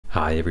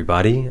Hi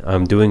everybody,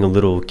 I'm doing a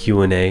little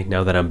Q&A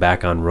now that I'm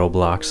back on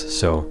Roblox,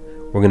 so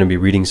we're going to be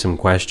reading some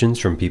questions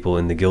from people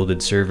in the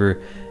Gilded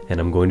server, and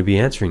I'm going to be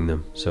answering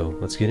them, so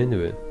let's get into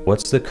it.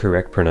 What's the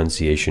correct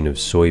pronunciation of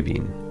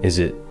soybean? Is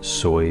it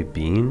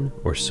soybean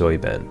or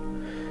soyben?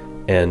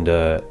 And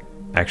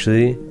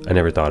actually, I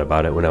never thought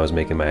about it when I was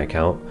making my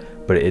account,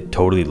 but it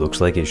totally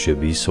looks like it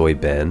should be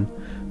soyben,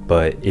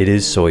 but it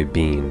is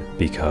soybean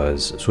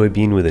because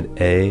soybean with an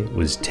A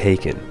was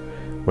taken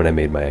when I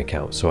made my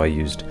account, so I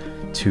used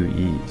 2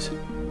 E's.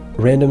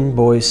 Random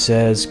Boy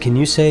says, can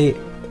you say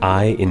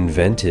I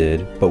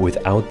invented but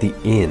without the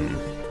in?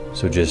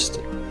 So just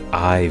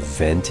I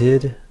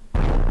vented?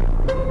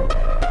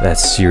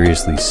 That's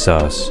seriously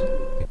sus.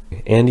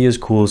 Andy is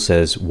cool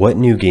says, what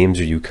new games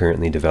are you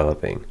currently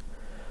developing?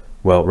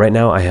 Well, right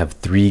now I have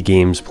 3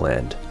 games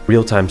planned.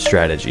 Real-time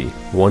strategy.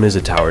 1 is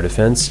a tower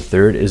defense,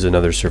 3rd is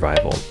another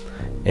survival.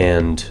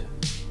 And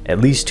at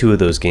least 2 of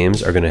those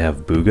games are going to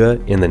have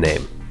Booga in the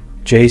name.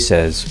 Jay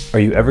says, are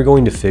you ever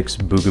going to fix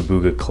Booga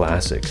Booga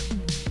Classic?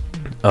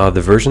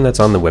 The version that's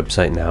on the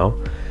website now,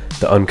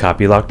 the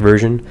uncopy locked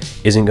version,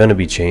 isn't going to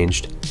be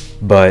changed,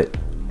 but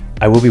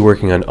I will be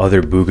working on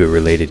other Booga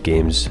related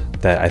games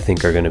that I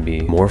think are going to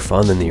be more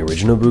fun than the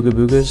original Booga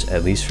Boogas,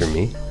 at least for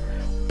me,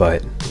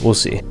 but we'll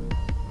see.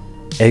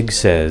 Egg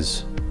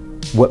says,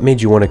 what made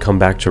you want to come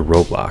back to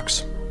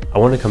Roblox? I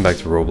want to come back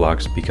to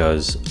Roblox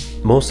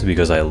mostly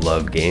because I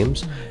love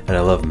games and I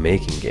love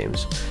making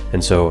games,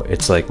 and so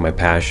it's like my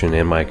passion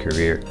and my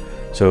career.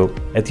 So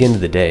at the end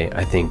of the day,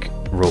 I think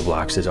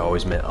Roblox has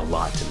always meant a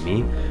lot to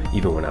me,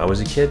 even when I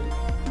was a kid.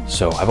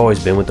 So I've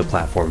always been with the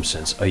platform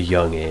since a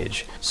young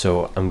age.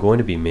 So I'm going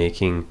to be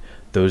making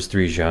those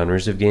 3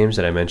 genres of games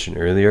that I mentioned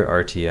earlier,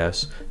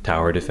 RTS,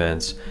 tower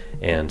defense,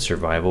 and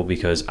survival,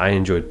 because I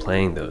enjoyed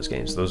playing those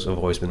games. Those have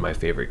always been my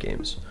favorite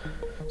games.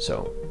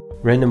 So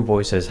Random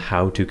Boy says,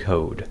 how to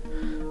code.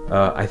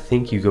 I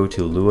think you go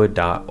to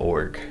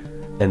lua.org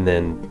and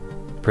then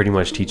pretty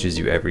much teaches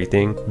you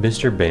everything.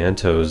 Mr.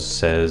 Bantos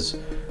says,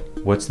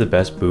 what's the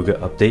best Booga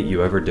update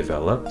you ever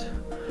developed?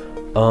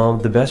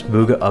 The best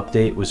Booga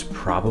update was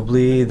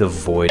probably the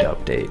Void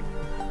update.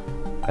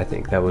 I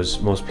think that was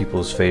most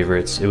people's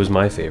favorites. It was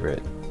my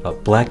favorite.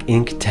 Black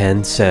Ink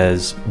 10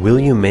 says, will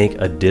you make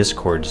a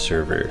Discord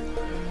server?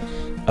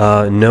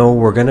 No,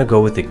 we're gonna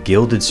go with the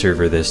Gilded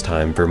server this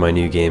time for my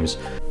new games.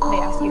 They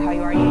ask you how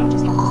you are, you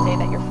just have to say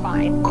that you're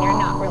fine. You're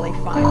not really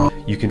fine.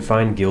 You can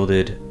find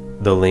Gilded,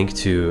 the link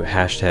to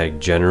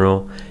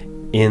 #general,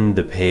 in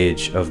the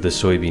page of the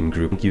Soybeen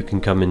group. You can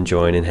come and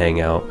join and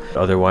hang out.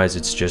 Otherwise,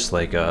 it's just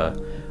like a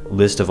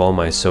list of all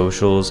my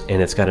socials,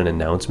 and it's got an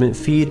announcement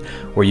feed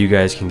where you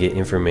guys can get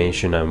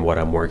information on what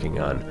I'm working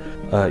on.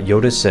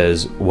 Yoda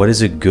says, what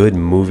is a good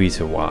movie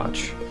to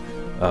watch?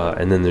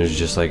 And then there's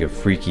just like a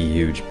freaky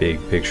huge big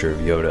picture of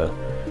Yoda.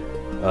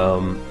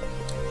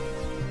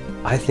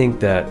 I think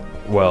that,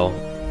 well,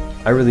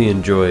 I really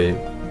enjoy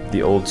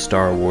the old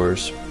Star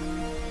Wars.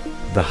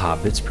 The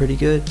Hobbit's pretty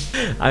good.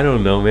 I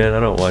don't know, man, I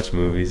don't watch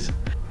movies.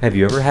 Have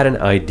you ever had an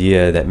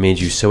idea that made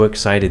you so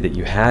excited that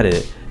you had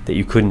it that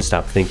you couldn't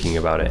stop thinking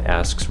about it?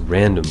 Asks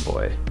Random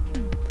Boy.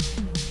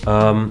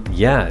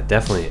 Yeah,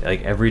 definitely.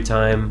 Like every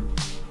time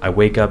I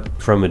wake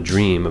up from a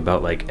dream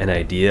about like an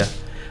idea,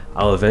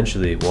 I'll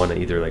eventually want to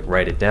either like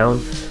write it down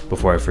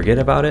before I forget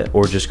about it,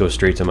 or just go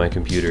straight to my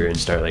computer and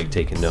start like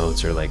taking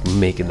notes, or like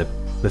making the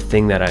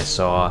thing that I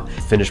saw,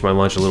 finish my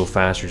lunch a little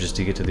faster just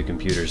to get to the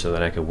computer so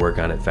that I could work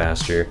on it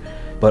faster.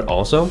 But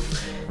also,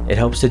 it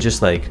helps to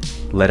just like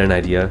let an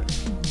idea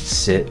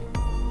sit,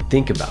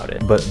 think about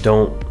it, but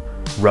don't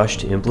rush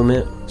to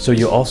implement. So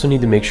you also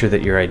need to make sure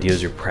that your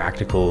ideas are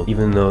practical.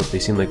 Even though they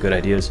seem like good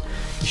ideas,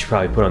 you should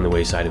probably put on the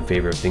wayside in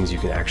favor of things you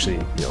can actually,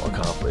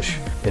 accomplish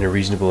in a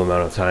reasonable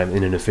amount of time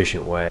in an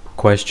efficient way.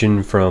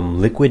 Question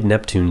from Liquid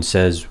Neptune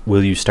says,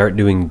 will you start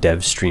doing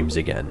dev streams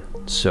again?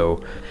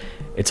 So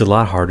it's a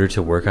lot harder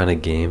to work on a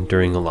game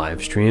during a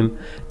live stream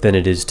than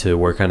it is to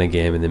work on a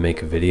game and then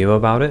make a video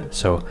about it.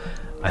 So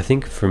I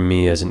think for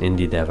me as an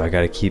indie dev, I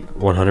gotta keep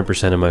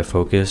 100% of my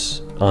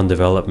focus on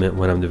development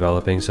when I'm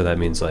developing. So that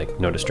means like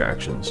no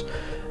distractions,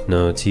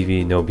 no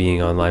TV, no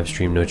being on live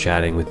stream, no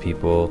chatting with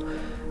people,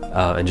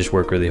 and just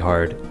work really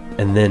hard.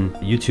 And then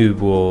YouTube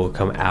will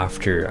come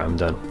after I'm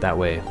done. That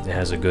way it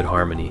has a good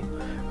harmony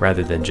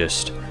rather than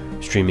just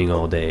streaming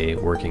all day,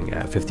 working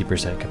at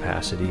 50%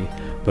 capacity,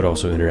 but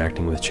also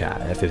interacting with chat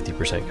at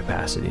 50%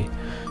 capacity.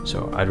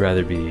 So I'd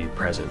rather be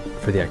present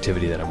for the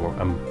activity that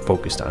I'm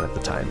focused on at the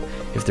time.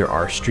 If there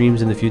are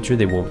streams in the future,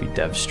 they won't be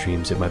dev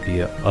streams. It might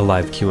be a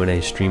live Q&A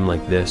stream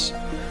like this.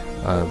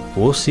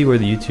 We'll see where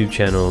the YouTube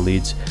channel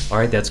leads. All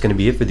right, that's going to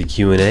be it for the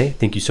Q&A.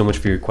 Thank you so much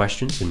for your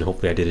questions, and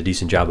hopefully I did a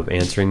decent job of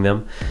answering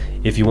them.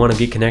 If you want to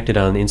get connected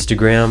on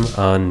Instagram,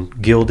 on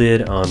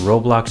Gilded, on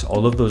Roblox,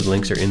 all of those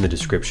links are in the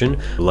description.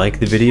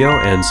 Like the video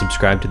and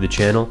subscribe to the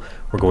channel.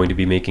 We're going to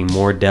be making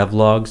more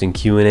devlogs and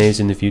Q&As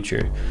in the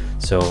future.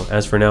 So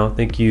as for now,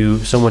 thank you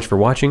so much for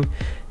watching,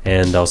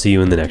 and I'll see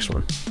you in the next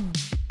one.